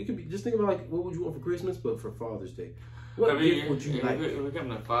 It could be, just think about, like, what would you want for Christmas, but for Father's Day? What gift would you like? If we come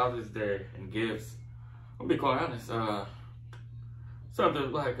to Father's Day and gifts, I'll be quite honest,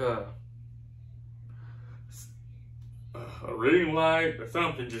 something like a ring light or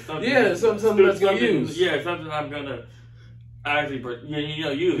something, just something. Yeah, something that's going to use. Yeah, something I'm going to actually, but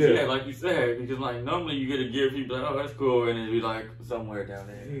use like you said, because like normally you get a gift, you be like, oh, that's cool, and it'd be like somewhere down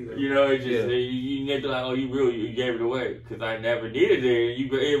there. You know, it's just you get to like, oh, you gave it away because I never needed it.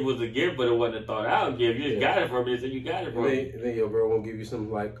 It was a gift, but it wasn't a thought out gift. You just got it from me, so you got it from me. Then your girl won't give you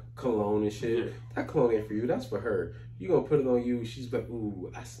some like cologne and shit. Yeah. That cologne ain't for you. That's for her. You gonna put it on you. She's like,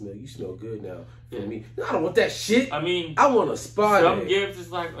 ooh, you smell good now. For me, I don't want that shit. I mean, I want a spa. Some gifts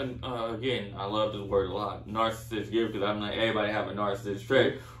is like, again, I love this word a lot. Narcissist gift, because I'm like, everybody have a narcissist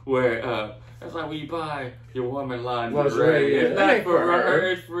trait where that's like when you buy your woman line lingerie. It's not for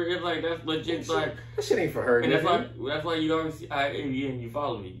her. It's like that's legit. Like that shit ain't for her. And that's why you always see. You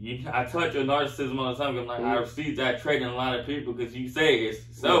follow me. I touch your narcissism all the time. I'm like, I see that trait in a lot of people because you say it's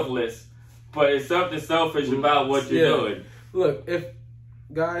selfless. But it's something selfish about what you're doing. Look, if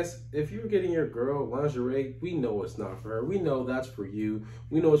you're getting your girl lingerie, we know it's not for her. We know that's for you.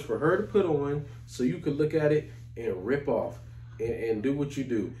 We know it's for her to put on so you could look at it and rip off and do what you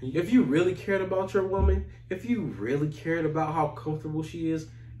do. If you really cared about your woman, if you really cared about how comfortable she is,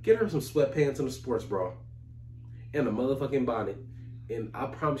 get her some sweatpants and a sports bra and a motherfucking bonnet. And I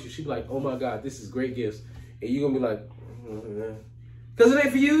promise you, she'll be like, oh my God, this is great gifts. And you're going to be like, because it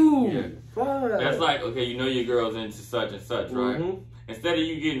ain't for you. Yeah. That's like, okay, you know your girl's into such and such, right? Instead of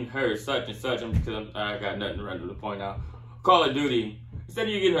you getting her such and such, because I got nothing to the point now. Call of Duty. Instead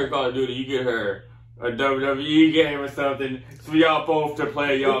of you getting her Call of Duty, you get her a WWE game or something. So y'all both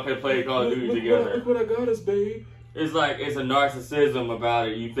y'all can play Call of Duty together. Look what I got us, babe. It's like, it's a narcissism about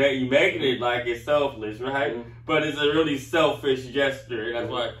it. You making it like it's selfless, right? But it's a really selfish gesture. And that's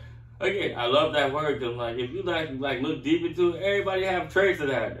why, again, I love that word because, like, if you like look deep into it, everybody have traits of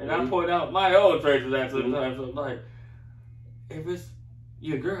that, and I point out my own traits of that sometimes. So, like, if it's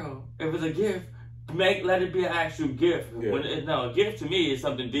your girl, if it's a gift, Let it be an actual gift. Yeah. A gift to me is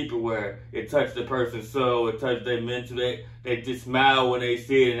something deeper where it touched the person's soul, it touched their mental, they just smile when they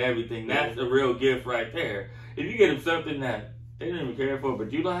see it and everything. That's a real gift right there. If you get them something that they didn't even care for,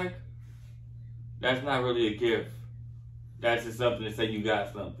 but you like, that's not really a gift. That's just something to say you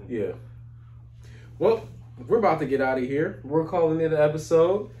got something. Yeah. Well, we're about to get out of here. We're calling it an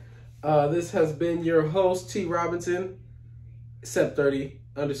episode. This has been your host, T. Robinson,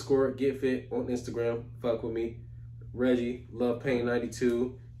 Sep30_GetFit on Instagram. Fuck with me. Reggie, Love Pain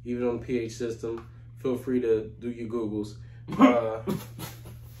 92, even on the PH system. Feel free to do your Googles.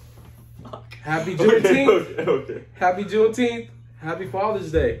 Happy Juneteenth. Okay. Happy Juneteenth. Happy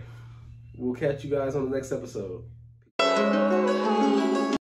Father's Day. We'll catch you guys on the next episode.